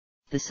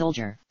The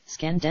Soldier,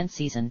 Scandent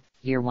Season,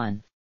 Year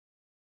 1.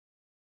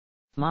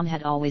 Mom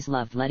had always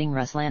loved letting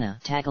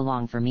Ruslana tag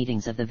along for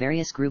meetings of the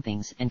various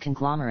groupings and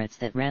conglomerates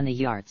that ran the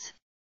yards.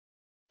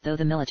 Though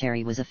the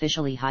military was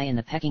officially high in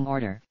the pecking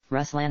order,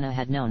 Ruslana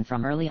had known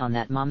from early on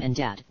that Mom and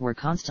Dad were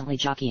constantly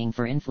jockeying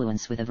for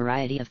influence with a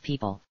variety of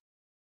people.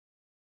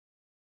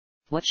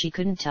 What she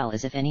couldn't tell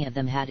is if any of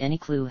them had any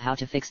clue how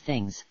to fix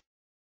things.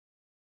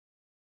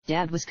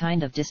 Dad was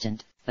kind of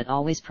distant, but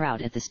always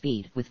proud at the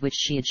speed with which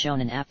she had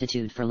shown an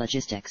aptitude for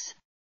logistics.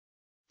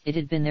 It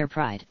had been their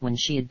pride when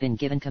she had been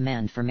given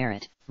command for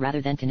merit,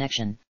 rather than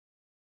connection.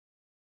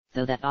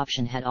 Though that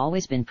option had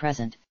always been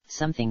present,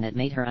 something that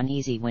made her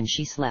uneasy when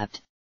she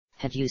slept,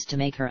 had used to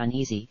make her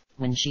uneasy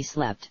when she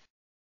slept.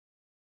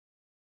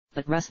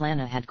 But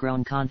Ruslana had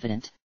grown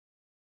confident.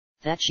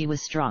 That she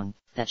was strong,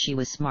 that she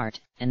was smart,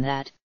 and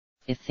that,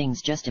 if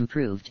things just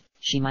improved,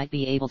 she might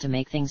be able to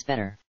make things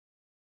better.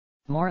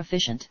 More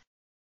efficient.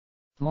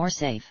 More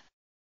safe.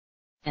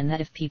 And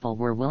that if people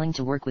were willing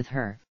to work with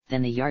her,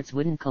 then the yards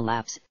wouldn't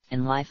collapse,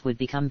 and life would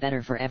become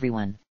better for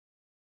everyone.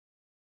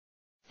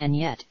 And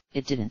yet,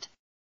 it didn't.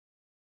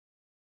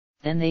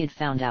 Then they had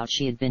found out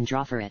she had been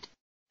drawn for it,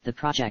 the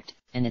project,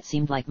 and it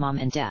seemed like Mom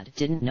and Dad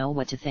didn't know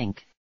what to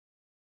think.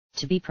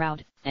 To be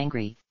proud,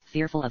 angry,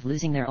 fearful of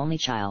losing their only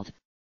child.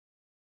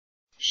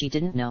 She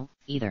didn't know,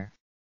 either.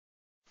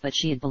 But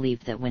she had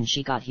believed that when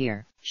she got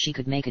here, she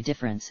could make a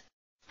difference,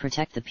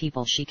 protect the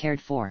people she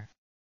cared for.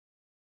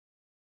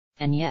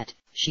 And yet,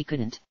 she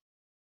couldn't.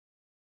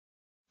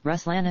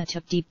 Ruslana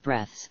took deep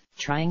breaths,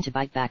 trying to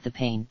bite back the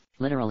pain,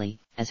 literally,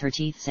 as her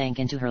teeth sank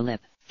into her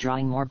lip,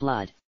 drawing more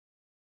blood.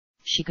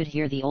 She could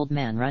hear the old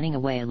man running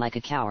away like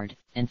a coward,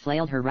 and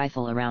flailed her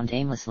rifle around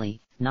aimlessly,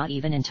 not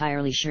even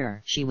entirely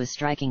sure she was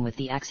striking with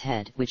the axe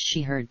head which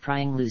she heard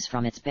prying loose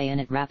from its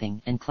bayonet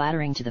wrapping and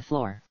clattering to the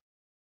floor.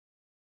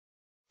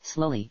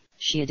 Slowly,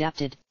 she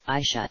adapted,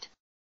 eyes shut.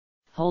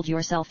 Hold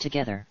yourself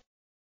together.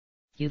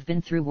 You've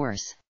been through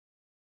worse.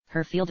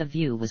 Her field of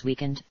view was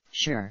weakened,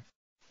 sure.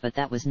 But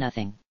that was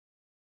nothing.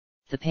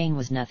 The pain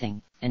was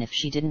nothing, and if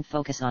she didn't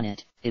focus on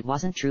it, it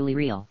wasn't truly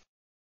real.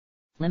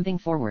 Limping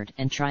forward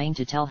and trying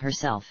to tell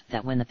herself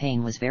that when the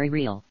pain was very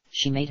real,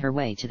 she made her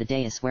way to the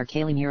dais where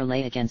Kaylee Muir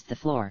lay against the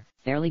floor,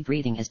 barely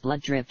breathing as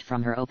blood dripped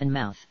from her open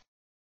mouth.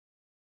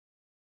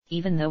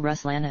 Even though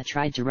Ruslana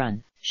tried to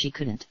run, she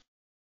couldn't.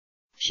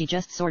 She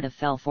just sort of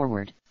fell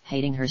forward,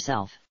 hating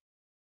herself.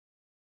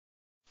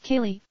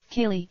 Kaylee,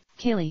 Kaylee,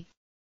 Kaylee.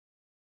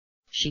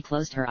 She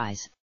closed her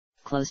eyes.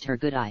 Closed her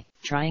good eye,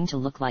 trying to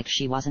look like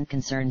she wasn't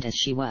concerned as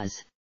she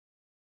was.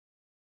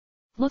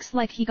 Looks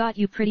like he got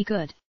you pretty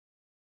good.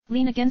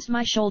 Lean against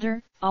my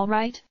shoulder, all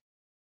right?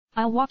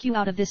 I'll walk you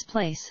out of this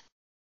place.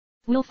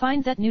 We'll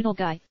find that noodle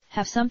guy,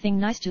 have something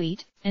nice to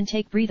eat, and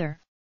take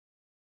breather.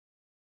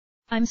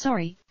 I'm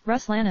sorry,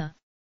 Ruslana.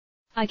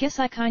 I guess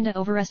I kinda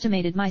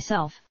overestimated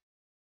myself.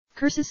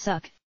 Curses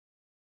suck.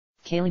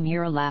 Kaylee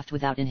Muir laughed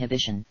without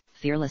inhibition,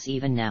 fearless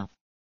even now.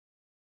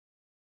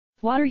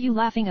 What are you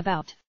laughing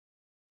about?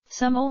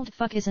 Some old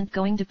fuck isn't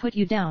going to put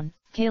you down,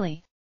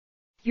 Kaylee.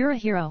 You're a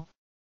hero.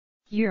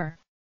 You're...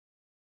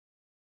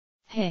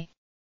 Hey.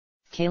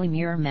 Kaylee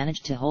Muir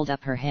managed to hold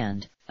up her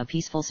hand, a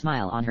peaceful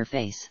smile on her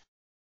face.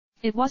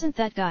 It wasn't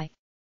that guy.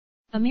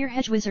 A mere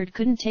hedge wizard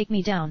couldn't take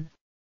me down.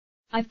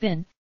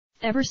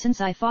 Ever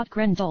since I fought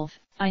Grendolf,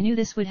 I knew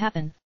this would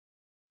happen.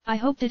 I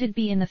hoped it'd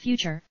be in the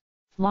future.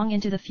 Long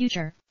into the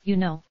future, you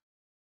know.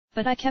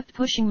 But I kept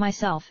pushing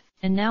myself,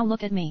 and now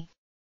look at me.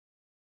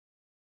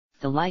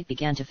 The light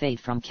began to fade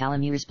from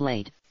Calamir's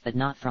blade, but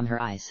not from her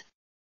eyes.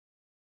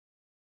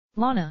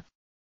 Lana.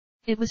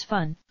 It was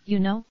fun, you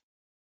know?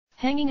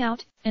 Hanging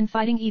out, and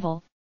fighting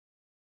evil.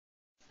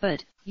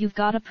 But, you've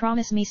gotta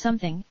promise me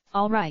something,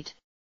 all right?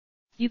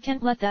 You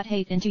can't let that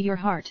hate into your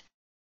heart.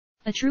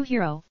 A true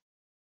hero.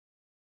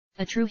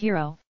 A true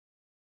hero.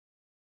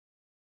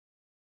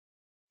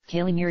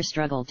 Kaylee Muir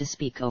struggled to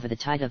speak over the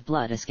tide of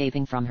blood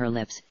escaping from her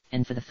lips,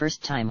 and for the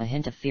first time a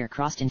hint of fear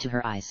crossed into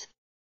her eyes.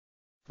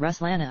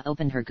 Ruslana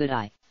opened her good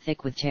eye,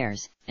 thick with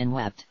tears, and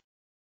wept.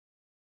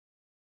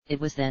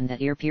 It was then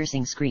that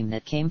ear-piercing scream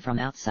that came from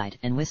outside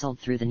and whistled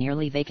through the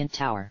nearly vacant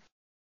tower.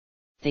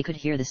 They could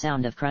hear the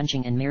sound of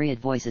crunching and myriad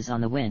voices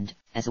on the wind,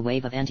 as a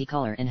wave of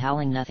anti-color and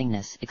howling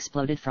nothingness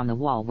exploded from the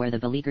wall where the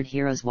beleaguered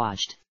heroes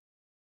watched.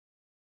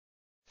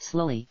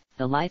 Slowly,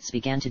 the lights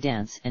began to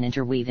dance and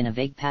interweave in a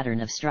vague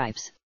pattern of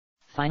stripes,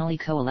 finally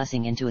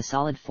coalescing into a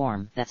solid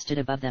form that stood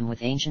above them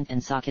with ancient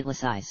and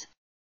socketless eyes.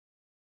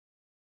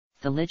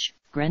 The Lich,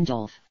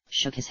 Grendolf,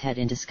 shook his head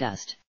in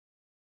disgust.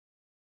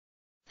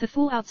 The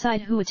fool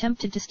outside who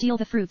attempted to steal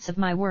the fruits of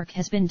my work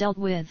has been dealt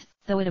with,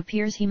 though it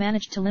appears he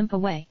managed to limp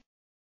away.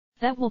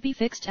 That will be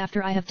fixed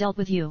after I have dealt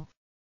with you.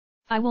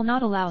 I will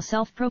not allow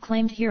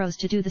self-proclaimed heroes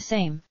to do the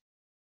same.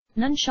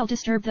 None shall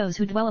disturb those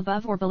who dwell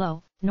above or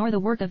below, nor the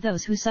work of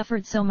those who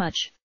suffered so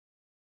much.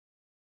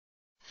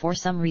 For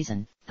some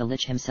reason, the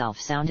Lich himself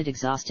sounded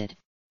exhausted,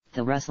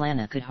 though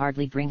Ruslana could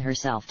hardly bring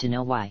herself to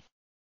know why.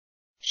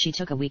 She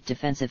took a weak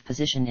defensive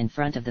position in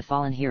front of the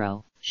fallen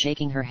hero,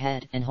 shaking her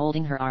head and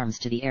holding her arms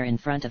to the air in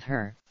front of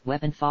her,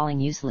 weapon falling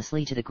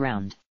uselessly to the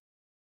ground.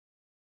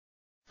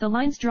 The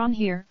line's drawn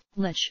here,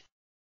 Lich.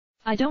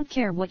 I don't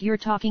care what you're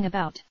talking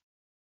about.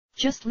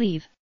 Just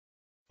leave.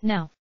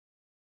 Now.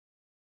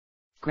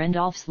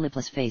 Grendolf's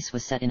lipless face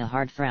was set in a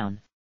hard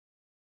frown.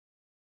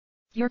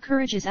 Your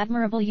courage is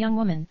admirable, young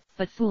woman,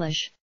 but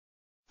foolish.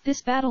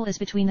 This battle is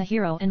between the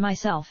hero and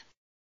myself.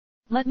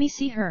 Let me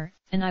see her,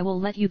 and I will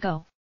let you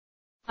go.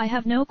 I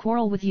have no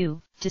quarrel with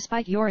you,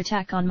 despite your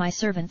attack on my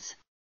servants.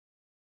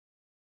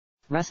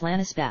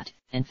 Ruslana spat,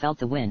 and felt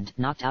the wind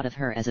knocked out of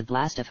her as a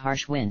blast of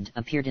harsh wind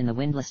appeared in the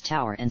windless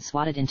tower and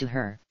swatted into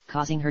her,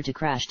 causing her to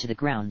crash to the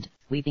ground,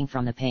 weeping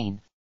from the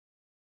pain.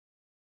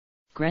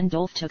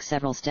 Grendolf took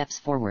several steps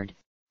forward,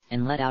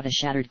 and let out a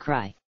shattered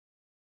cry.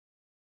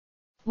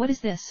 What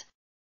is this?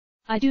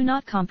 I do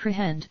not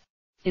comprehend.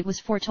 It was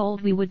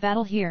foretold we would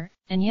battle here,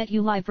 and yet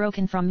you lie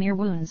broken from mere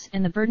wounds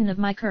and the burden of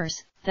my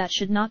curse. That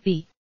should not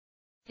be.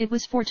 It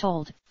was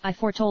foretold, I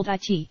foretold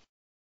it.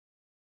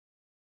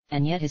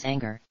 And yet his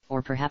anger,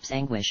 or perhaps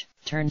anguish,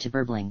 turned to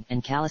burbling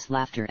and callous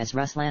laughter as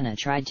Ruslana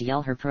tried to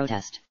yell her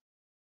protest.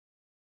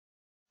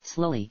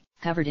 Slowly,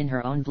 covered in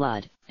her own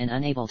blood, and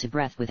unable to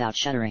breathe without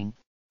shuddering,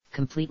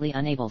 completely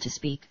unable to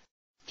speak,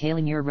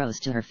 Kalimir rose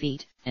to her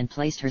feet, and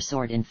placed her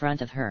sword in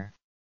front of her.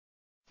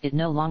 It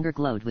no longer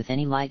glowed with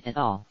any light at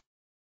all.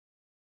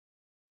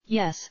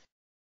 Yes.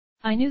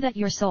 I knew that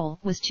your soul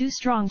was too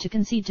strong to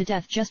concede to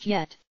death just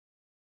yet.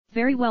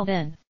 Very well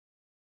then.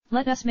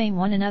 Let us maim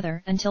one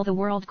another until the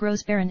world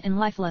grows barren and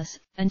lifeless,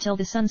 until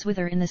the suns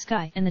wither in the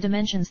sky and the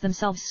dimensions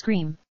themselves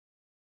scream.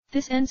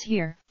 This ends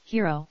here,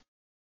 hero.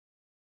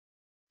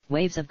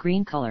 Waves of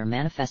green color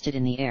manifested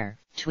in the air,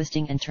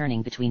 twisting and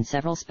turning between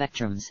several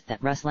spectrums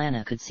that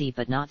Ruslana could see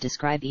but not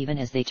describe, even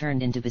as they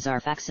turned into bizarre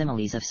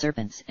facsimiles of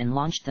serpents and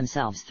launched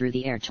themselves through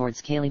the air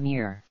towards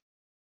Kalimir.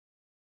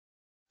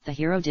 The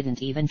hero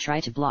didn't even try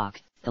to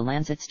block, the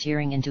lancets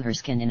tearing into her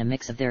skin in a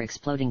mix of their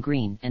exploding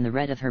green and the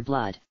red of her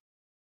blood.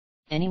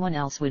 Anyone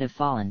else would have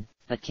fallen,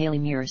 but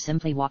Kalimir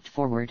simply walked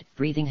forward,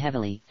 breathing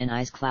heavily and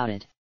eyes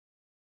clouded.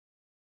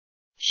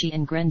 She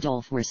and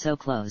Grendolf were so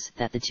close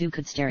that the two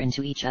could stare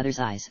into each other's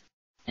eyes,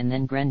 and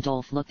then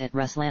Grendolf looked at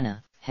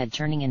Ruslana, head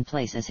turning in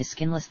place as his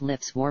skinless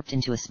lips warped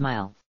into a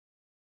smile.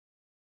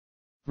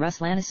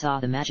 Ruslana saw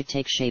the magic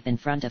take shape in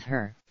front of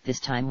her, this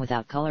time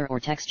without color or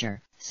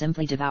texture,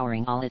 simply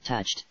devouring all it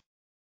touched.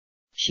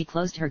 She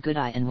closed her good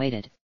eye and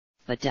waited,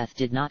 but death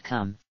did not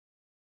come.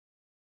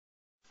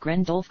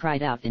 Grendolf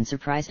cried out in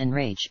surprise and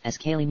rage as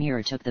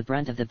Kalimir took the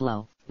brunt of the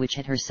blow, which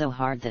hit her so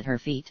hard that her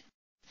feet,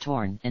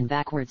 torn and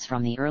backwards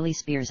from the early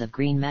spears of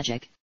green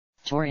magic,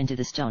 tore into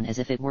the stone as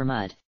if it were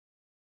mud.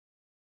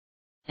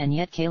 And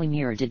yet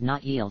Kalimir did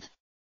not yield.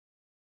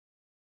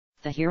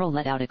 The hero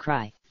let out a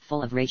cry,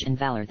 full of rage and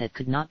valor that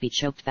could not be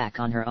choked back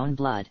on her own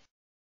blood.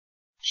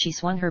 She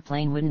swung her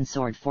plain wooden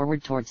sword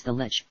forward towards the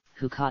Lich,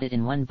 who caught it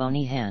in one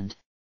bony hand.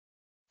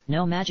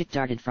 No magic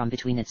darted from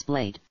between its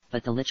blade,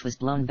 but the Lich was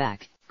blown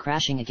back,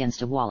 crashing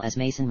against a wall as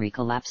masonry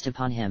collapsed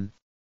upon him.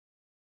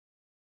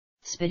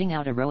 Spitting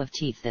out a row of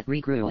teeth that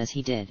regrew as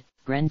he did,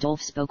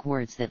 Grendolf spoke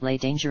words that lay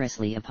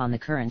dangerously upon the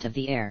current of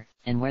the air,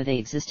 and where they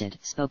existed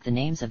spoke the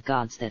names of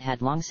gods that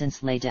had long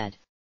since lay dead.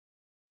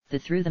 They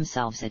threw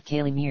themselves at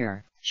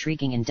Kalimir,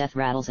 shrieking in death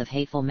rattles of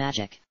hateful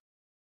magic.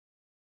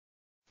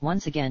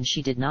 Once again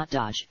she did not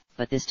dodge,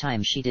 but this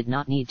time she did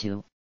not need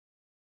to.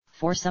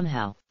 For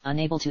somehow,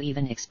 unable to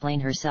even explain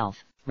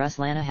herself,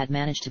 Ruslana had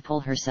managed to pull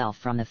herself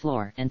from the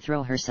floor and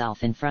throw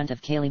herself in front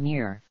of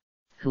Kalimir,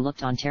 who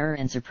looked on terror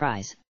and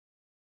surprise.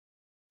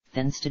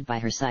 Then stood by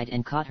her side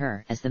and caught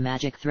her as the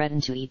magic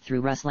threatened to eat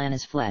through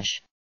Ruslana's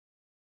flesh.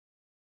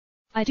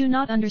 I do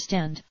not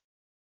understand.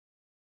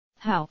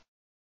 How?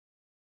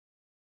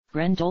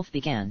 Grendolf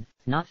began,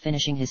 not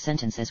finishing his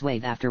sentence as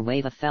wave after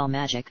wave of fell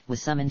magic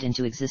was summoned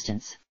into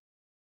existence.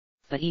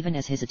 But even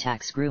as his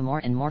attacks grew more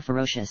and more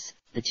ferocious,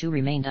 the two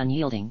remained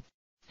unyielding,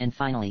 and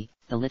finally,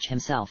 the Lich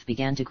himself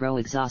began to grow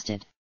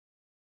exhausted.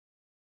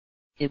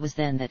 It was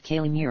then that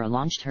Kalimir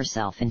launched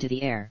herself into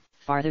the air,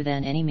 farther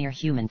than any mere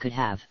human could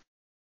have.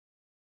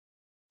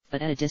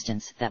 But at a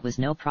distance that was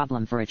no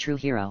problem for a true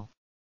hero.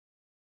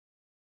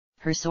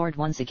 Her sword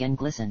once again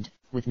glistened,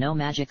 with no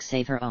magic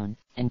save her own,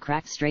 and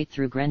cracked straight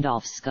through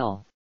Grendolf's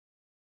skull.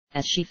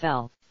 As she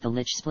fell, the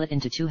Lich split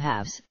into two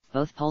halves,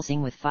 both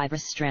pulsing with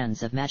fibrous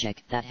strands of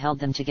magic that held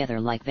them together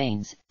like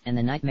veins, and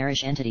the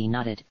nightmarish entity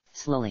nodded,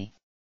 slowly.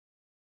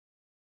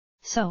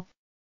 So.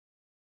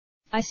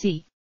 I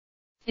see.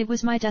 It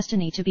was my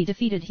destiny to be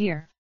defeated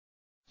here.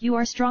 You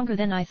are stronger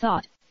than I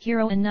thought,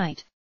 hero and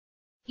knight.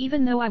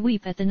 Even though I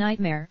weep at the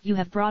nightmare you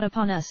have brought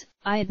upon us,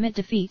 I admit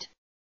defeat.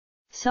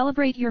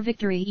 Celebrate your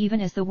victory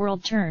even as the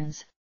world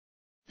turns.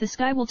 The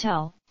sky will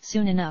tell,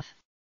 soon enough.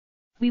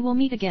 We will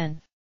meet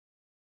again.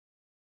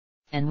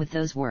 And with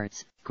those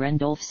words,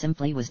 Grendolf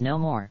simply was no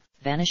more,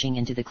 vanishing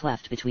into the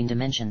cleft between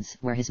dimensions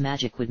where his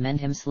magic would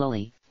mend him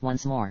slowly,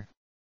 once more.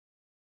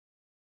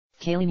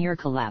 Kalimir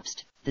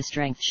collapsed, the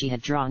strength she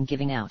had drawn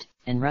giving out,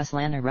 and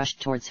Ruslana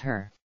rushed towards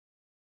her.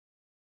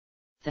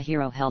 The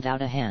hero held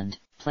out a hand,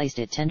 placed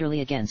it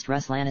tenderly against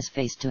Ruslana's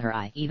face to her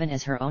eye even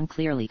as her own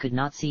clearly could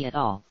not see at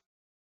all.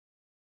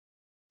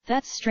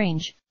 That's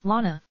strange,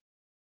 Lana.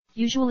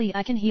 Usually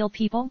I can heal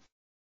people?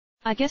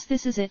 I guess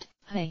this is it,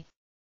 hey.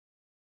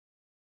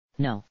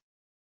 No.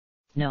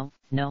 No,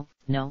 no,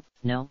 no,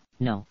 no,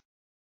 no.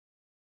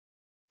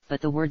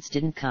 But the words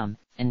didn't come,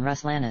 and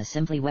Ruslana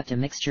simply wept a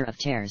mixture of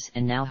tears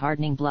and now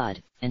hardening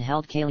blood, and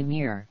held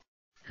Kalimir,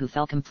 who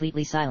fell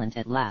completely silent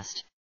at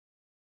last.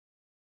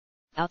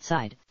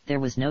 Outside, there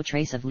was no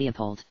trace of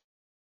Leopold.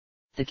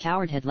 The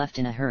coward had left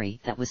in a hurry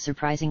that was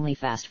surprisingly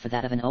fast for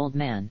that of an old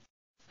man,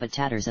 but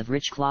tatters of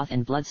rich cloth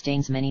and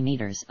bloodstains many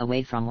meters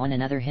away from one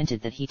another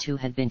hinted that he too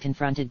had been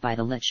confronted by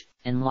the Lich,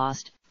 and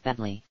lost,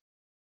 badly.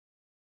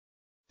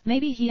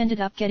 Maybe he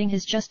ended up getting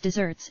his just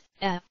desserts,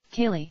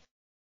 Kaylee.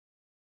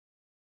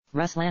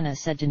 Ruslana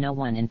said to no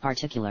one in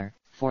particular,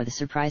 for the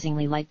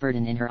surprisingly light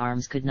burden in her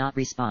arms could not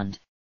respond.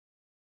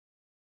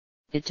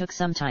 It took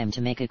some time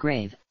to make a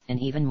grave, and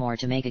even more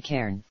to make a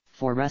cairn,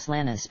 for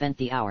Ruslana spent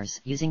the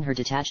hours using her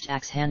detached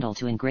axe handle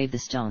to engrave the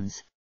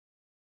stones.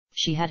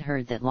 She had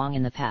heard that long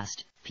in the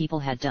past, people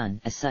had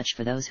done as such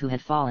for those who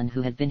had fallen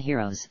who had been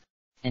heroes,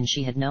 and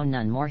she had known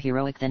none more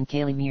heroic than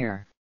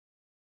Kalimir.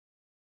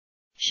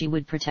 She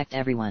would protect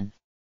everyone.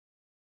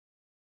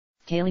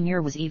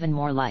 Kalimir was even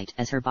more light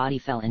as her body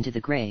fell into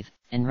the grave,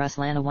 and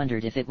Ruslana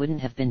wondered if it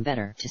wouldn't have been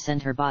better to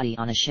send her body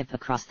on a ship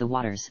across the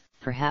waters,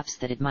 perhaps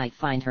that it might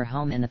find her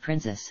home and the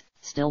princess,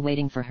 still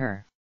waiting for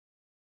her.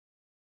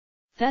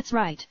 That's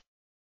right.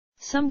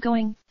 Some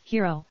going,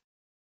 hero.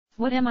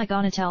 What am I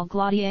gonna tell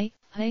Glaudie,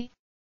 hey?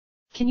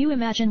 Can you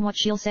imagine what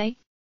she'll say?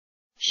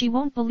 She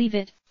won't believe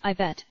it, I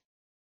bet.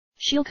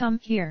 She'll come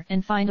here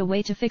and find a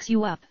way to fix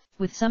you up,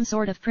 with some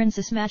sort of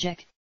princess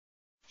magic.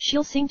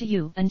 She'll sing to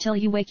you until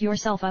you wake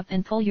yourself up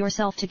and pull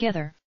yourself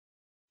together.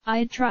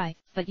 I'd try,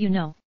 but you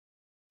know.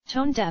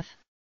 Tone deaf.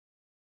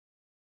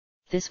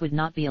 This would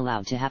not be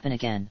allowed to happen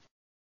again.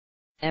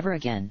 Ever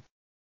again.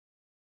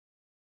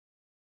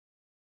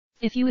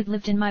 If you had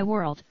lived in my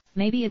world,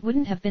 maybe it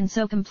wouldn't have been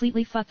so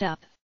completely fucked up.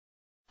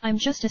 I'm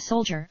just a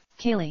soldier,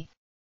 Kaylee.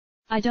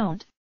 I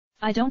don't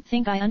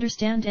think I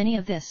understand any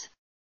of this.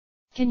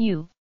 Can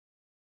you?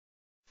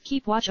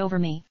 Keep watch over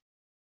me.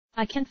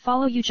 I can't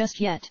follow you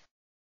just yet.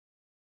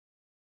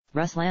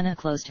 Ruslana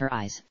closed her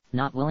eyes,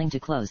 not willing to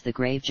close the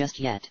grave just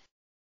yet.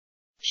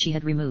 She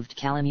had removed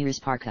Kalamir's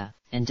parka,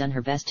 and done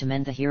her best to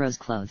mend the hero's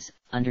clothes,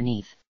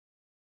 underneath.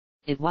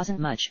 It wasn't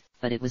much,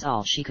 but it was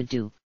all she could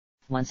do,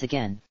 once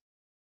again.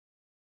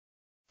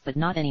 But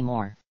not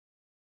anymore.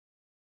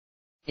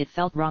 It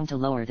felt wrong to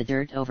lower the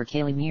dirt over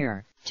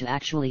Kalimir, to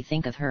actually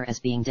think of her as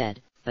being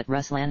dead, but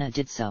Ruslana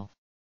did so.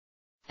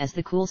 As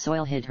the cool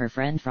soil hid her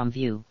friend from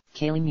view,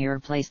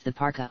 Kalimir placed the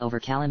parka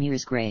over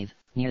Kalamir's grave,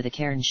 near the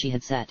cairn she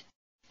had set,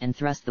 and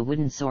thrust the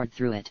wooden sword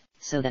through it,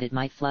 so that it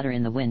might flutter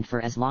in the wind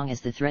for as long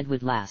as the thread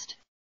would last.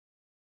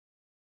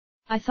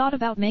 I thought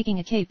about making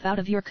a cape out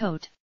of your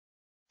coat.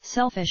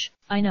 Selfish,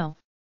 I know.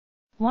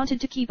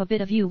 Wanted to keep a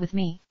bit of you with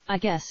me, I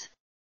guess.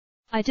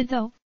 I did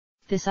though.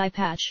 This eye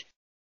patch.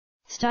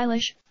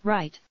 Stylish,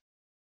 right?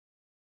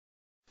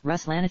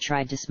 Ruslana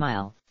tried to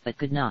smile, but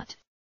could not.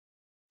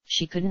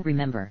 She couldn't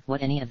remember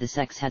what any of the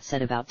sects had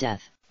said about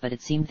death, but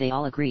it seemed they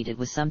all agreed it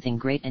was something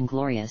great and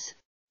glorious,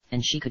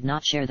 and she could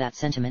not share that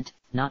sentiment,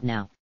 not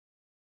now.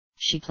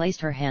 She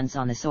placed her hands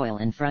on the soil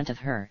in front of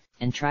her,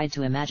 and tried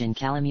to imagine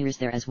Kalamir's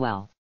there as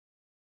well.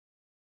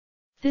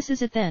 This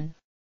is it then.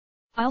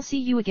 I'll see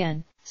you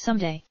again,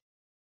 someday.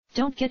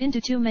 Don't get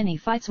into too many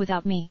fights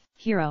without me,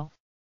 hero.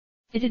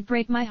 It'd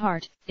break my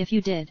heart, if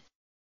you did.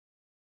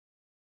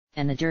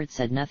 And the dirt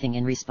said nothing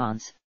in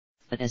response,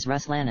 but as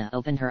Ruslana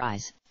opened her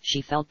eyes,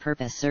 she felt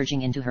purpose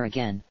surging into her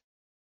again.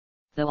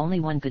 Though only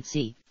one could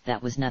see,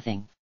 that was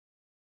nothing.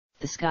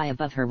 The sky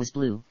above her was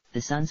blue,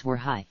 the suns were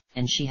high,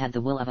 and she had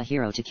the will of a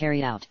hero to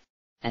carry out,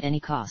 at any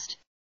cost.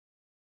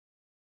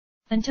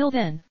 Until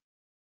then.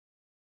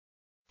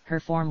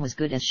 Her form was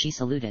good as she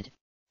saluted.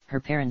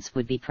 Her parents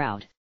would be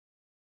proud.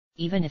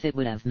 Even if it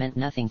would have meant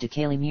nothing to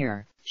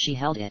Kalimir, she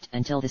held it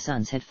until the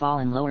suns had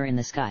fallen lower in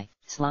the sky,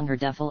 slung her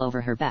duffel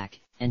over her back,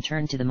 and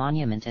turned to the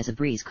monument as a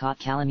breeze caught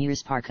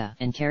Kalamir's parka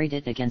and carried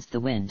it against the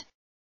wind.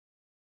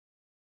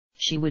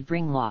 She would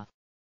bring law.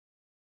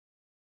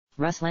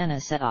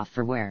 Ruslana set off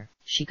for where,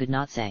 she could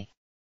not say.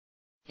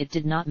 It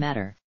did not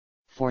matter,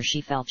 for she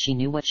felt she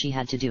knew what she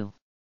had to do.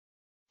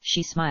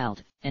 She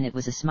smiled, and it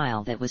was a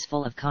smile that was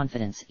full of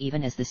confidence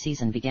even as the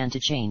season began to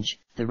change,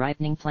 the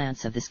ripening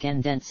plants of the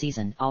Scandent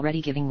season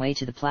already giving way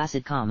to the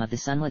placid calm of the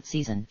sunlit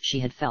season she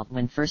had felt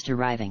when first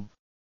arriving.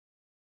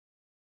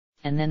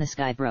 And then the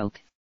sky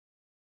broke.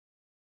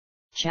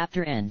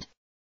 Chapter end.